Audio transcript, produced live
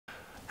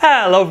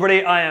Hello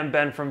everybody, I am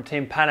Ben from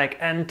Team Panic,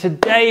 and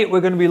today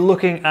we're going to be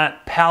looking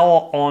at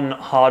power on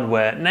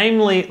hardware,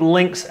 namely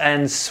links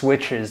and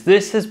switches.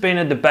 This has been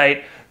a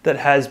debate that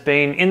has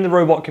been in the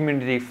robot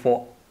community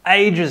for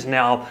ages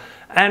now,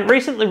 and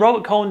recently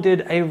Robert Cohen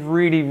did a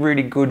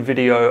really good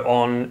video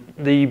on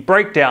the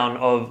breakdown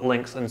of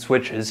links and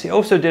switches. He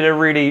also did a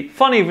really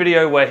funny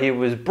video where he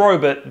was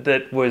Brobit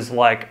that was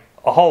like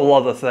a whole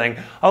other thing.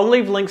 I'll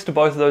leave links to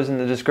both of those in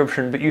the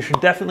description, but you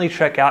should definitely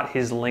check out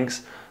his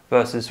links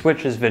versus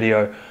switches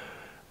video.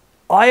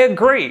 I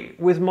agree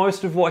with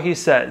most of what he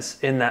says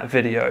in that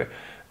video.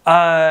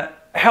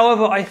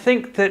 However, I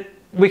think that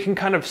we can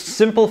kind of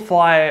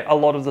simplify a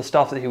lot of the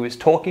stuff that he was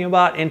talking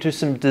about into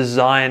some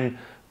design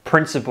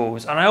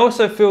principles. And I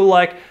also feel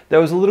like there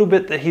was a little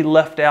bit that he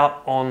left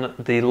out on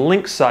the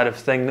link side of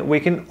thing that we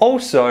can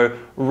also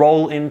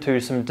roll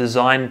into some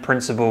design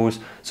principles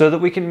so that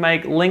we can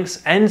make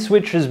links and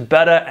switches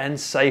better and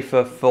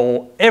safer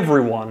for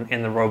everyone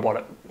in the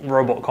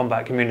robot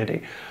combat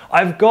community.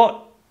 I've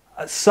got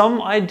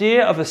some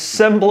idea of a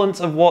semblance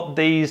of what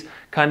these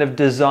kind of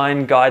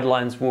design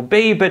guidelines will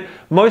be, but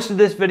most of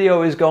this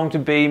video is going to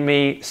be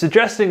me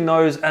suggesting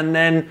those and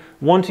then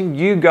wanting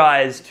you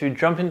guys to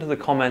jump into the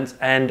comments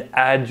and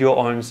add your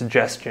own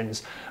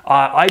suggestions.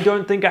 I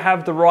don't think I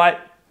have the right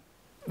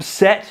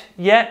set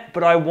yet,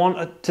 but I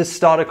want to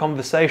start a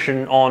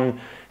conversation on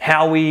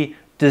how we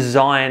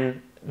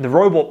design the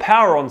robot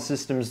power on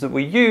systems that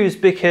we use,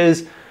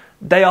 because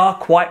they are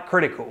quite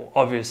critical,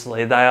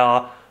 obviously. They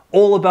are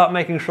all about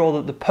making sure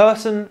that the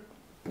person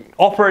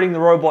operating the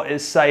robot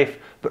is safe,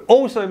 but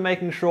also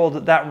making sure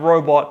that that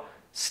robot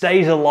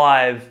stays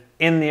alive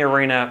in the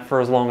arena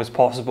for as long as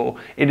possible.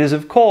 It is,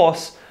 of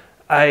course,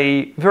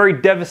 a very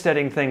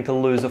devastating thing to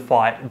lose a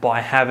fight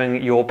by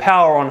having your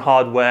power on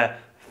hardware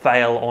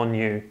fail on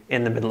you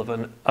in the middle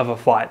of a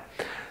fight.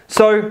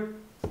 So,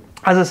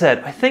 as I said,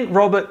 I think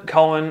Robert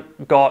Cohen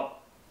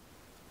got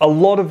a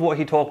lot of what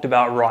he talked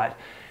about right.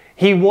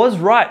 He was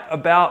right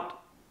about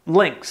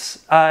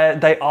links.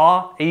 They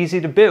are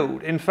easy to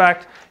build. In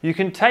fact, you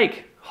can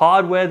take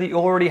hardware that you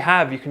already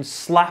have, you can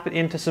slap it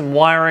into some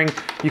wiring,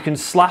 you can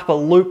slap a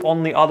loop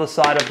on the other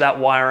side of that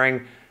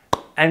wiring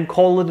and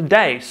call it a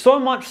day. So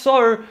much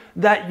so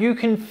that you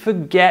can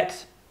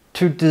forget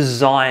to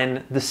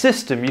design the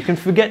system. You can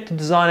forget to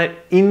design it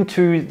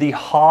into the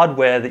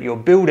hardware that you're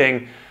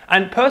building.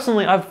 And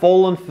personally, I've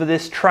fallen for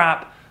this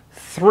trap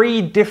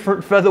 3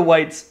 different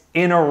featherweights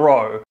in a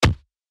row.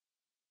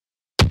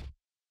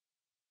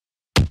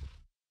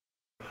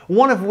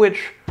 One of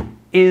which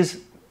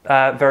is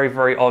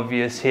very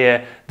obvious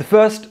here. The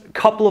first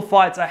couple of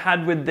fights I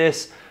had with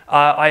this,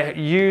 I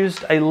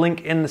used a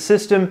link in the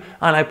system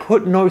and I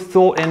put no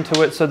thought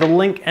into it, so the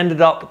link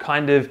ended up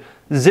kind of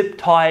zip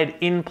tied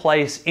in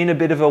place in a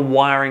bit of a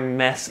wiring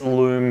mess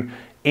loom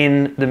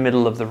in the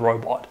middle of the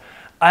robot.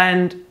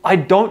 And I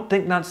don't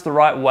think that's the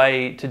right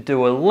way to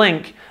do a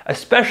link,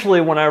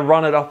 especially when I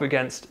run it up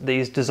against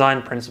these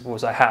design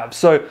principles I have.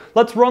 So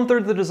let's run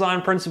through the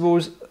design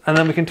principles and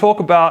then we can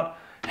talk about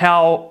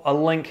how a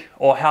link,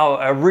 or how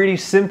a really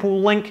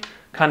simple link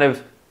kind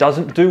of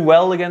doesn't do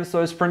well against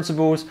those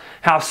principles,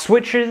 how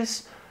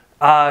switches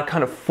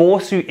kind of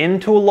force you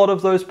into a lot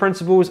of those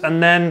principles,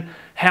 and then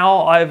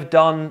how I've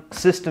done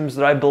systems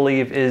that I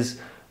believe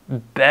is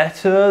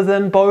better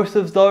than both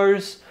of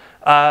those.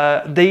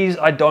 These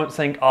I don't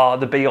think are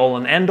the be-all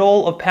and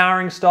end-all of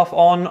powering stuff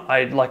on.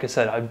 Like I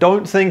said, I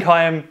don't think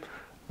I am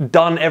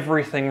done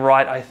everything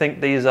right. I think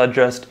these are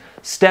just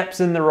steps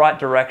in the right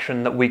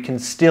direction that we can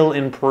still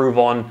improve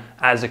on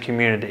as a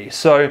community.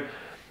 So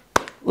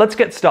let's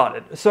get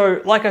started.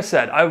 So like I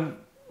said,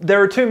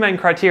 there are 2 main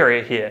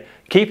criteria here: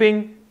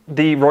 keeping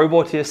the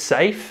robotier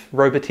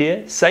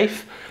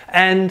safe,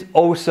 and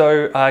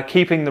also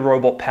keeping the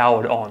robot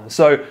powered on.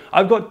 So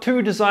I've got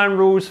 2 design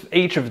rules for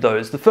each of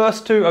those. The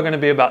first 2 are going to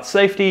be about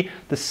safety.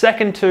 The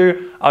second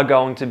 2 are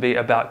going to be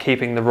about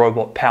keeping the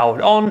robot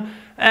powered on.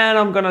 And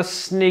I'm going to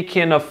sneak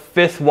in a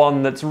 5th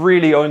one that's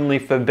really only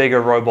for bigger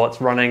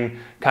robots running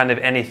kind of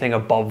anything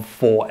above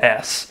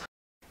 4S.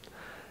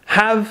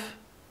 Have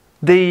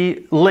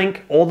the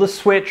link or the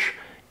switch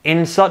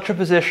in such a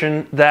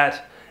position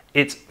that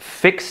it's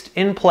fixed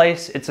in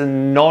place, it's a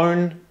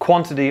known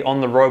quantity on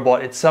the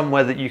robot, it's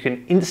somewhere that you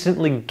can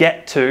instantly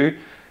get to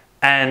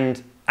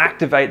and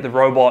activate the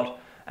robot,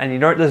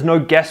 and there's no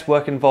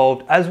guesswork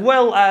involved, as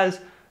well as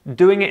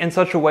doing it in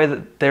such a way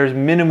that there's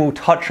minimal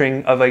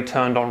touching of a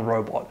turned on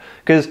robot.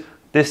 Because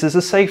this is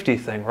a safety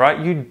thing, right?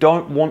 You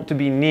don't want to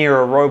be near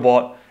a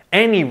robot,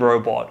 any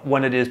robot,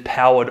 when it is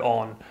powered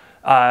on.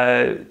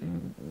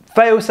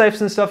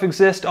 Fail-safes and stuff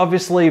exist,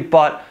 obviously,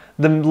 but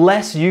the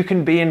less you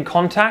can be in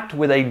contact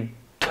with a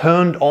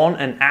turned on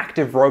and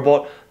active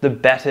robot, the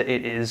better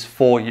it is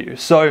for you.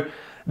 So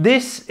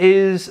this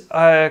is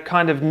a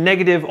kind of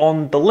negative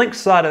on the link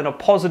side and a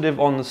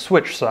positive on the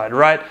switch side,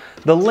 right?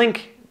 The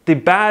link, the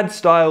bad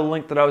style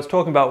link that I was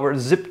talking about, where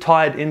it's zip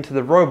tied into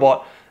the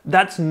robot,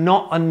 that's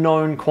not a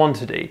known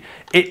quantity.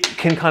 It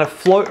can kind of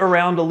float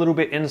around a little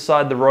bit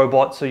inside the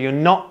robot, so you're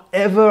not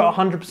ever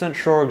 100%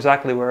 sure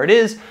exactly where it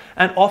is.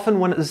 And often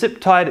when it's zip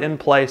tied in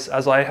place,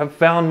 as I have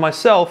found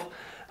myself,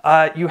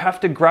 you have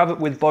to grab it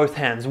with both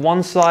hands,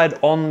 one side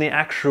on the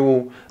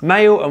actual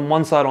male and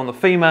one side on the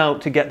female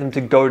to get them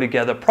to go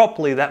together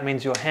properly. That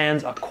means your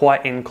hands are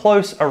quite in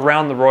close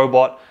around the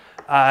robot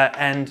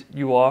and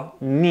you are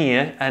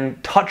near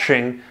and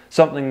touching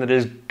something that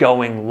is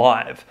going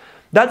live.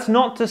 That's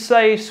not to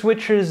say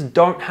switches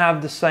don't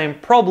have the same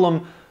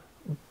problem,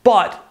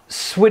 but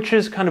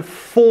switches kind of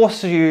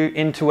force you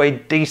into a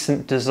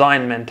decent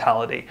design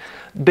mentality.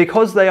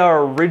 Because they are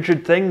a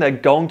rigid thing, they're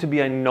going to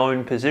be a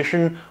known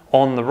position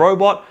on the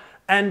robot,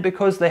 and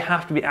because they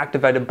have to be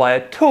activated by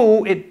a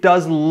tool, it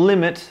does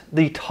limit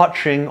the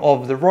touching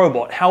of the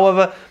robot.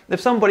 However, if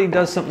somebody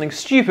does something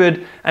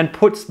stupid and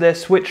puts their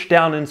switch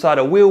down inside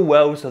a wheel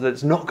well so that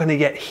it's not going to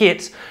get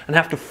hit and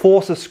have to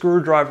force a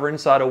screwdriver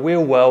inside a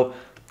wheel well,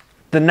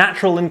 the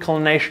natural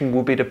inclination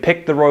will be to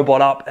pick the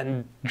robot up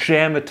and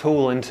jam a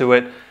tool into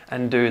it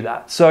and do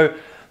that. So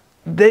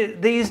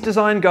these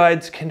design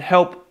guides can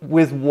help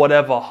with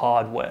whatever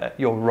hardware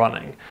you're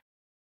running.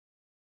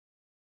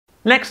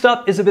 Next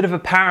up is a bit of a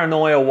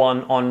paranoia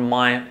one on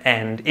my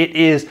end. It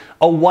is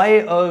a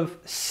way of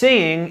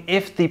seeing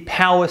if the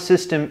power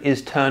system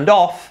is turned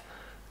off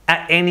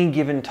at any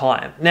given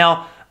time.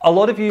 Now, a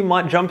lot of you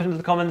might jump into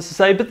the comments and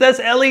say, but there's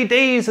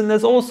LEDs and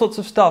there's all sorts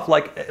of stuff.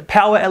 Like,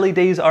 power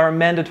LEDs are a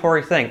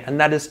mandatory thing, and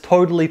that is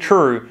totally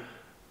true.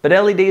 But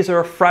LEDs are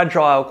a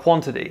fragile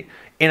quantity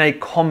in a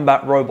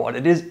combat robot.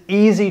 It is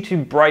easy to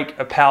break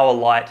a power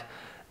light.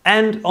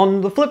 And on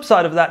the flip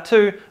side of that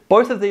too,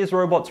 both of these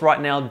robots right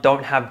now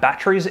don't have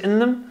batteries in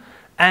them.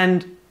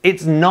 And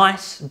it's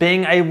nice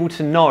being able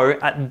to know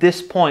at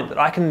this point that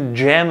I can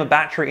jam a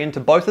battery into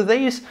both of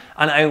these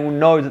and I will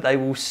know that they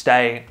will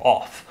stay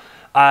off.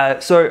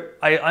 So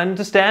I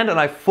understand and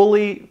I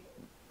fully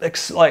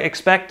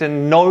expect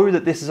and know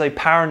that this is a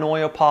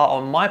paranoia part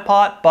on my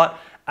part, but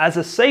as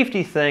a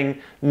safety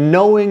thing,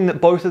 knowing that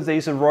both of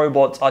these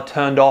robots are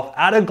turned off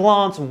at a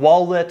glance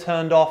while they're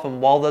turned off and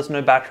while there's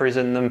no batteries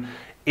in them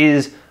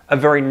is a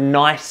very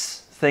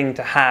nice thing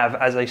to have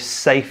as a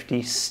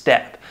safety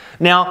step.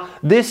 Now,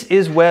 this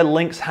is where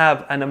links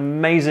have an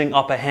amazing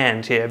upper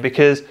hand here,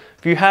 because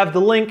if you have the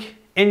link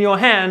in your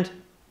hand,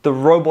 the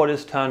robot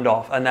is turned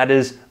off, and that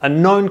is a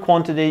known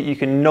quantity. You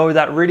can know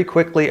that really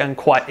quickly and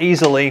quite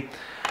easily.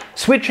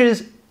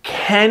 Switches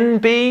can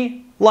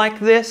be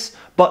like this,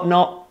 but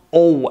not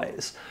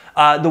always.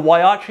 The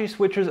Waiachi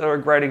switches are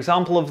a great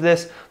example of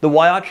this. The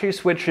Waiachi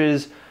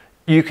switches,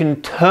 you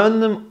can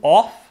turn them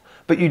off,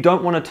 but you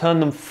don't want to turn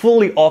them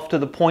fully off to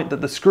the point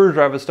that the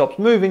screwdriver stops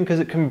moving, because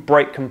it can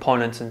break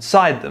components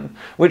inside them,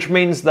 which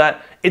means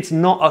that it's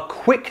not a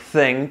quick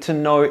thing to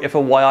know if a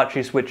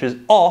Waiachi switch is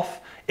off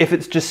if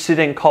it's just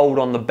sitting cold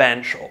on the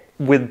bench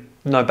with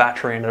no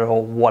battery in it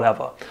or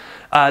whatever.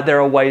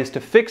 There are ways to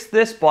fix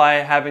this by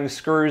having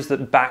screws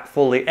that back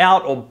fully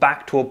out or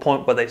back to a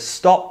point where they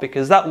stop,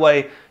 because that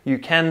way you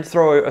can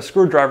throw a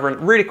screwdriver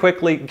in really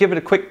quickly, give it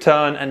a quick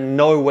turn and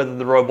know whether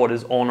the robot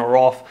is on or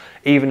off,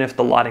 even if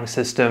the lighting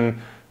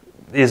system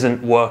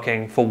isn't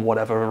working for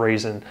whatever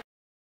reason.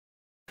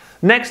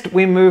 Next,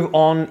 we move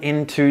on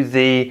into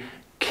the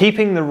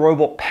keeping the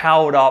robot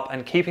powered up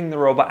and keeping the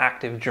robot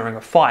active during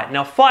a fight.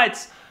 Now,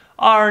 fights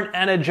are an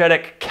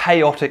energetic,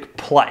 chaotic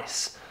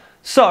place.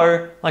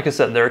 So, like I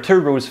said, there are two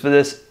rules for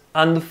this,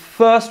 and the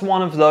first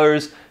one of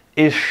those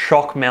is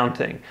shock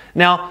mounting.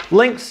 Now,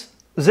 links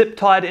zip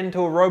tied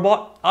into a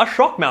robot are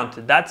shock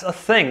mounted. That's a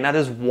thing. That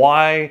is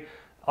why,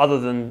 other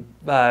than,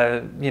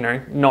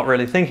 not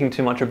really thinking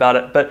too much about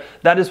it, but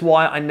that is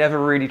why I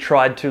never really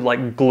tried to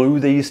like glue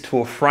these to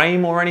a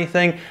frame or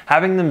anything.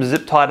 Having them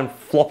zip tied and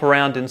flop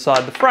around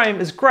inside the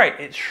frame is great.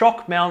 It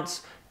shock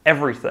mounts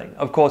everything.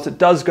 Of course, it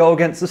does go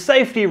against the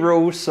safety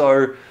rules,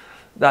 so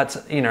that's,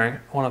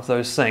 one of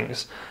those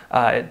things.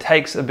 It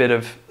takes a bit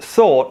of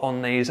thought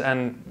on these,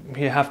 and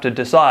you have to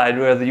decide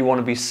whether you want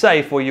to be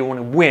safe or you want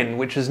to win,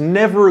 which is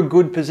never a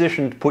good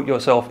position to put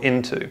yourself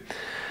into.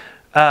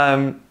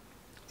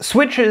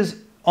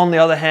 Switches, on the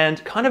other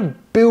hand, kind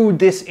of build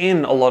this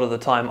in a lot of the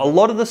time. A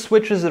lot of the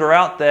switches that are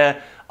out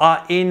there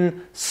are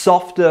in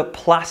softer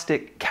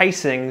plastic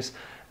casings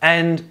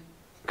and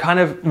kind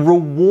of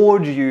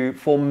reward you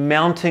for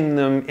mounting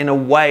them in a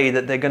way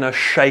that they're going to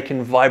shake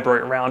and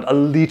vibrate around a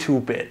little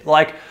bit.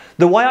 Like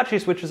the Waiachi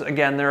switches,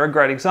 again, they're a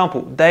great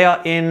example. They are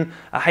in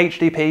a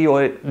HDP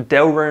or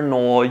Delrin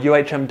or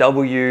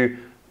UHMW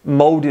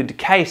molded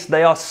case.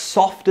 They are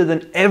softer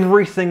than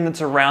everything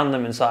that's around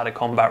them inside a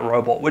combat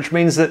robot, which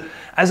means that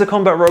as a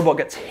combat robot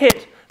gets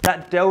hit,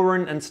 that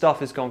Delrin and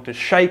stuff is going to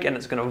shake and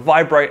it's going to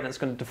vibrate and it's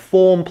going to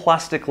deform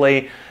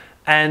plastically,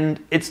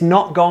 and it's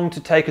not going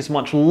to take as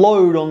much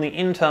load on the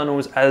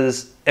internals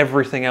as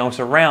everything else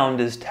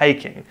around is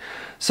taking.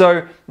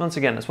 So once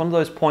again, it's one of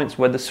those points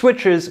where the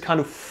switches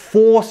kind of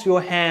force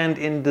your hand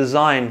in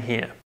design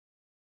here.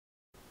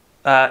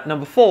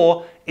 Number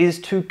 4 is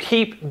to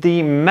keep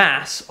the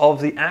mass of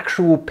the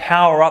actual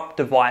power-up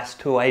device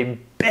to a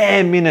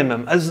bare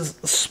minimum, as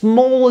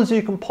small as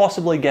you can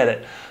possibly get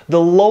it. The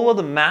lower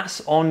the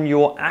mass on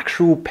your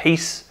actual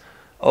piece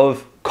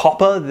of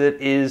copper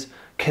that is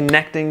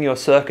connecting your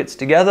circuits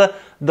together,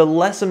 the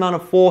less amount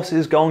of force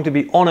is going to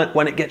be on it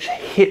when it gets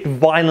hit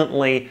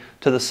violently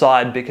to the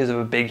side because of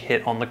a big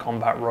hit on the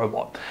combat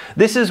robot.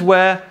 This is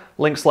where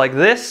links like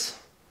this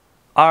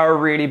are a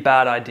really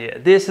bad idea.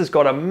 This has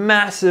got a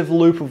massive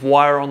loop of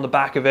wire on the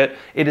back of it.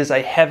 It is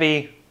a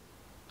heavy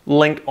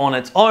link on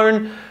its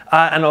own,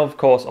 and of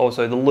course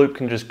also the loop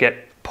can just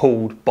get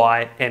pulled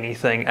by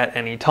anything at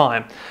any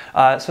time.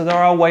 So there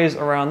are ways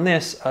around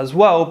this as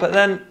well, but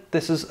then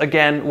this is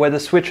again where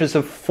the switches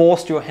have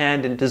forced your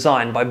hand in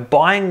design. By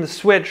buying the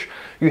switch,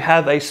 you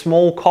have a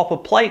small copper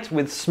plate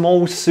with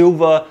small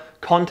silver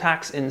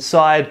contacts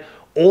inside.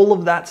 All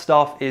of that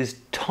stuff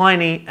is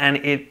tiny, and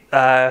it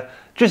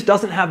just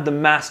doesn't have the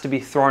mass to be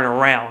thrown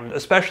around,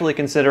 especially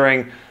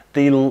considering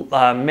the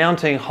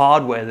mounting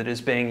hardware that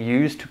is being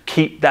used to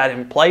keep that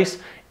in place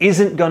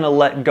isn't going to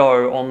let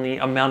go on the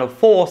amount of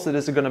force that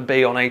is going to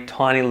be on a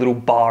tiny little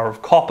bar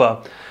of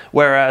copper,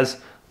 whereas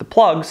the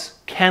plugs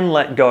can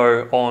let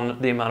go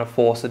on the amount of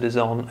force that is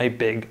on a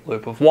big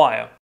loop of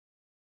wire.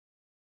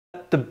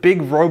 The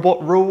big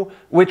robot rule,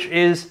 which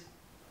is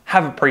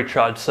have a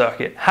pre-charge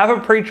circuit. Have a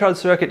pre-charge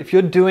circuit if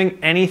you're doing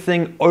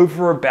anything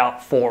over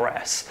about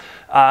 4S,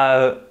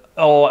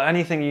 or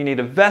anything you need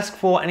a VESC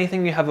for,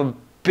 anything you have a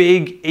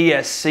big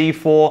ESC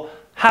for,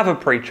 have a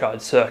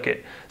pre-charge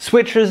circuit.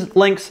 Switches,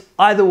 links,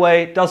 either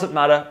way, doesn't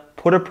matter.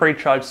 Put a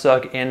pre-charge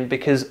circuit in,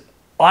 because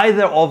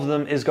either of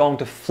them is going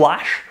to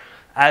flash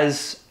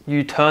as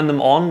you turn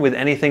them on with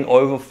anything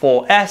over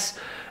 4S,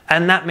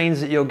 and that means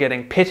that you're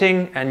getting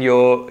pitting and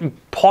you're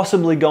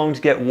possibly going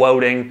to get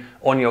welding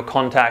on your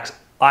contacts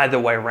either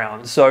way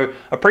around. So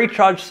a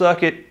pre-charge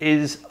circuit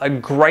is a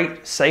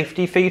great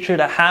safety feature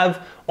to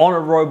have on a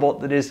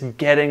robot that is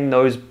getting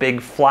those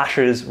big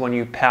flashes when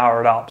you power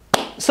it up.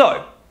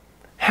 So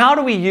how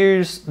do we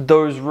use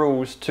those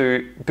rules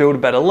to build a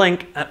better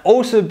link and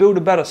also build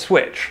a better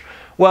switch?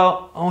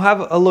 Well, I'll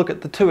have a look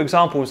at the two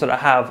examples that I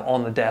have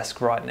on the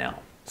desk right now.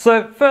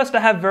 So first, I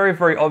have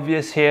very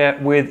obvious here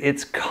with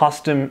its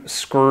custom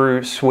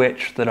screw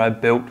switch that I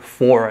built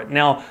for it.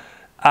 Now,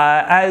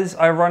 as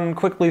I run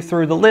quickly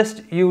through the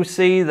list, you'll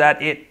see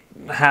that it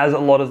has a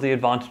lot of the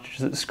advantages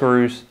that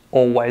screws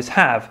always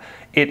have.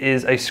 It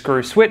is a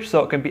screw switch,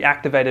 so it can be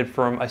activated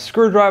from a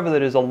screwdriver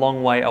that is a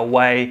long way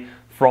away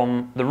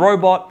from the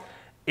robot.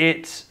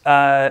 It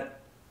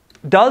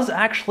does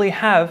actually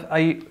have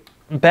a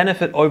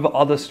benefit over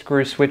other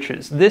screw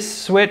switches. This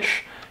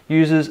switch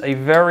uses a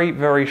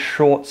very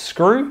short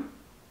screw,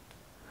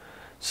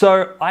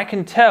 so I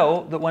can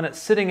tell that when it's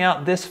sitting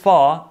out this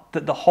far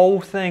that the whole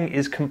thing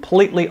is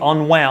completely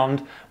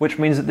unwound, which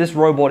means that this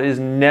robot is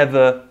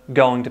never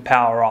going to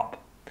power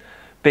up,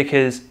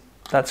 because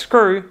that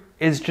screw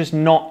is just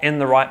not in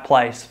the right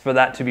place for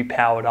that to be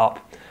powered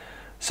up.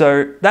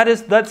 So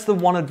that's the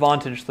one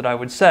advantage that I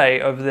would say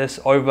of this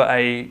over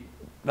a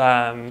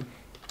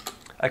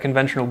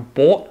conventional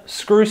bought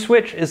screw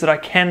switch, is that I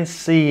can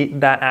see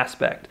that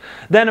aspect.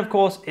 Then of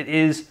course it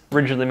is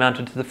rigidly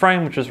mounted to the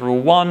frame, which is rule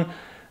 1.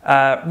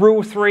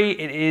 Rule 3,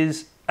 it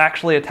is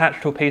actually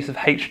attached to a piece of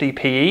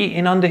HDPE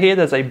in under here.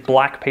 There's a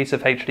black piece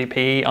of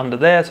HDPE under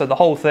there, so the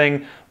whole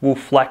thing will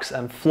flex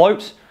and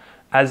float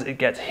as it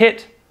gets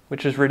hit,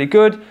 which is really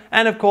good.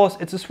 And of course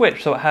it's a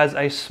switch, so it has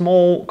a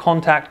small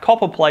contact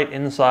copper plate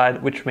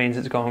inside, which means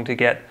it's going to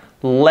get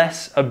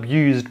less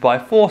abused by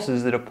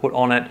forces that are put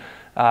on it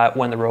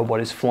when the robot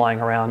is flying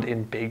around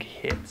in big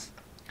hits.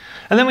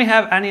 And then we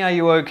have Annie, are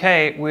you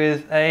okay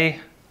with a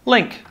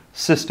link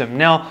system?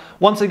 Now,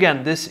 once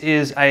again, this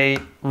is a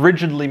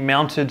rigidly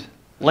mounted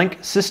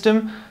link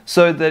system,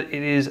 so that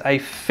it is a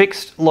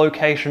fixed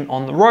location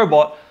on the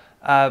robot,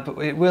 but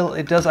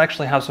it does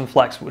actually have some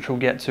flex, which we'll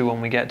get to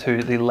when we get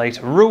to the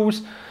later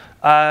rules.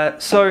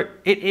 So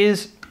it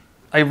is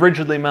a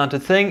rigidly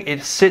mounted thing.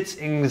 It sits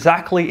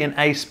exactly in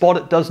a spot.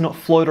 It does not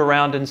float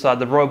around inside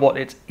the robot.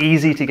 It's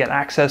easy to get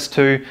access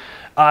to.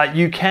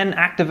 You can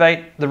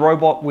activate the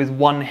robot with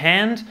one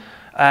hand,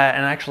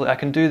 and actually I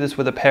can do this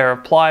with a pair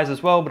of pliers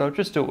as well, but I'll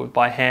just do it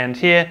by hand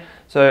here.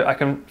 So I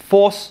can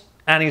force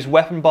Annie's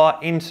weapon bar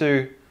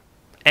into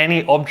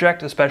any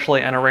object,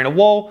 especially an arena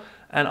wall,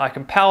 and I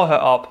can power her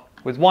up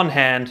with one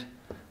hand,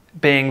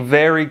 being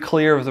very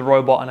clear of the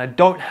robot, and I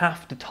don't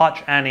have to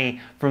touch Annie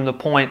from the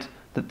point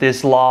that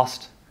this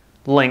last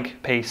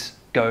link piece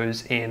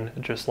goes in,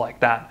 just like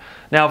that.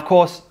 Now, of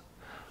course,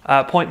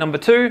 point number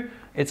 2,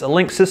 it's a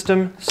link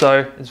system,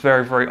 so it's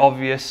very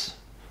obvious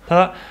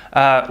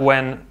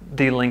when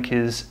the link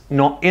is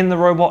not in the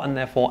robot, and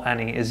therefore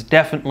Annie is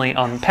definitely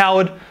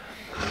unpowered.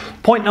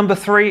 Point number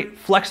 3,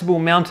 flexible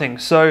mounting.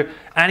 So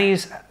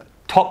Annie's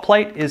top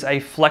plate is a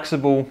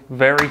flexible,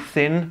 very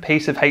thin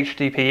piece of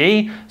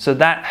HDPE, so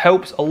that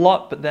helps a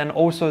lot, but then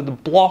also the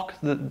block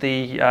that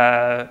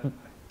the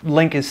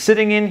link is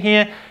sitting in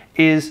here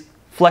is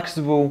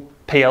flexible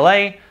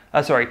PLA,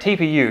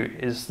 TPU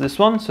is this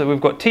one. So we've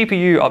got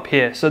TPU up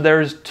here. So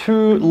there is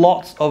 2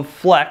 lots of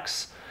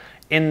flex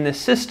in this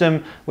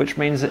system, which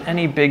means that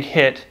any big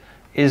hit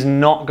is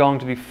not going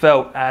to be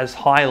felt as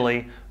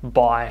highly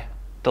by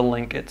the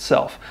link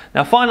itself.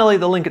 Now finally,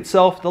 the link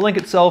itself. The link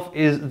itself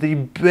is the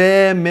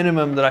bare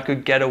minimum that I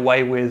could get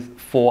away with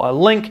for a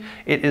link.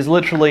 It is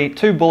literally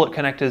 2 bullet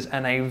connectors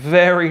and a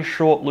very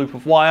short loop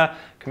of wire.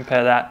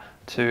 Compare that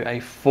to a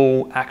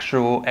full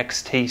actual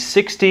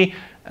XT60.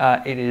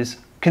 It is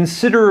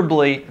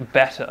considerably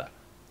better.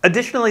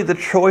 Additionally, the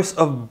choice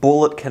of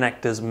bullet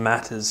connectors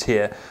matters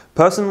here.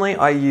 Personally,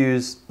 I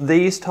use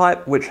these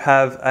type, which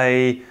have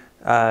a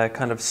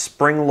kind of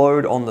spring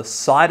load on the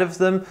side of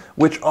them,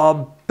 which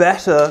are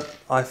better,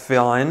 I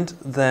find,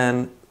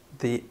 than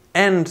the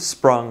end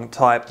sprung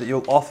type that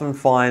you'll often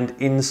find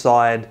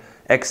inside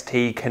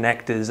XT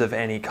connectors of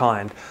any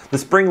kind. The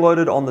spring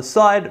loaded on the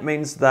side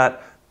means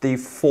that the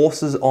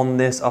forces on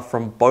this are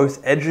from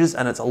both edges,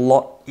 and it's a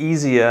lot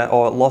easier,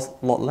 or a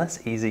lot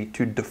less easy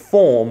to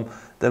deform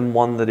than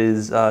one that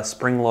is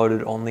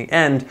spring-loaded on the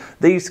end.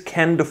 These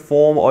can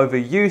deform over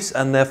use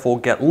and therefore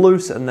get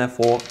loose and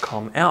therefore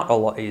come out a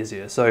lot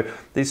easier. So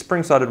these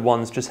spring-sided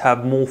ones just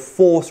have more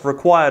force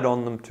required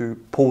on them to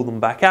pull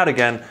them back out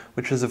again,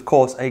 which is of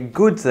course a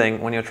good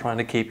thing when you're trying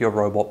to keep your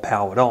robot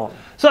powered on.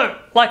 So,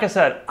 like I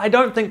said, I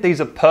don't think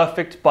these are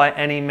perfect by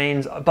any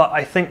means, but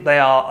I think they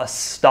are a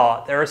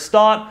start. They're a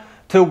start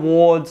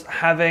towards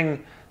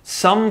having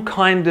some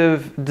kind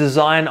of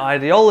design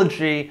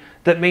ideology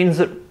that means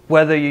that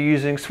whether you're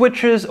using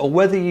switches or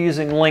whether you're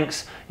using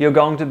links, you're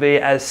going to be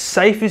as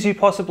safe as you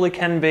possibly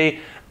can be,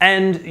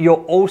 and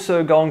you're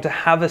also going to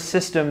have a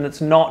system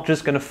that's not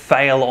just going to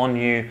fail on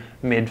you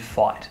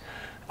mid-fight.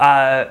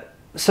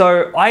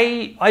 So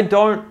I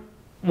don't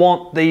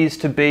want these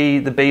to be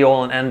the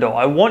be-all and end-all.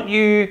 I want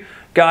you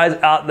guys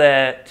out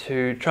there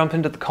to jump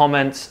into the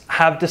comments,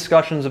 have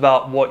discussions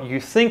about what you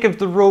think of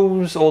the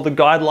rules or the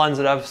guidelines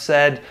that I've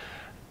said.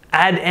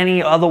 Add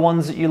any other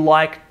ones that you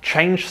like,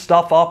 change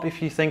stuff up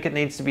if you think it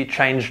needs to be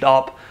changed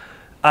up.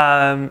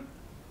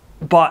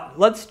 But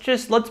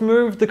let's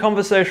move the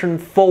conversation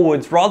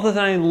forwards rather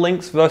than a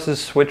links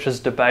versus switches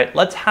debate.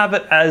 Let's have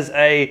it as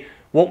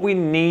what we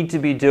need to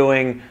be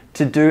doing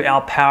to do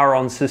our power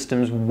on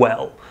systems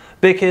well.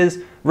 Because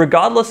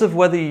regardless of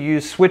whether you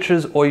use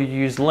switches or you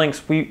use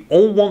links, we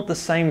all want the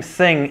same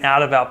thing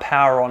out of our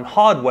power on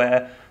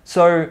hardware.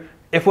 So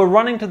if we're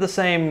running to the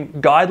same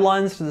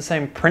guidelines, to the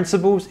same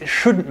principles, it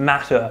shouldn't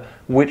matter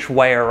which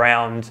way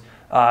around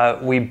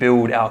we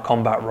build our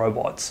combat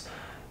robots.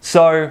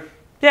 So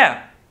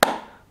yeah,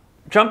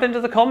 jump into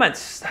the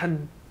comments,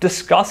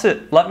 discuss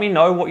it. Let me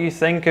know what you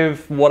think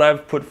of what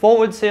I've put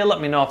forwards here.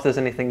 Let me know if there's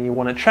anything you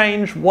want to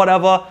change,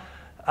 whatever.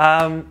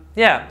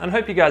 Yeah, and I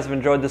hope you guys have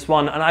enjoyed this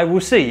one, and I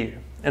will see you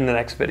in the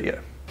next video.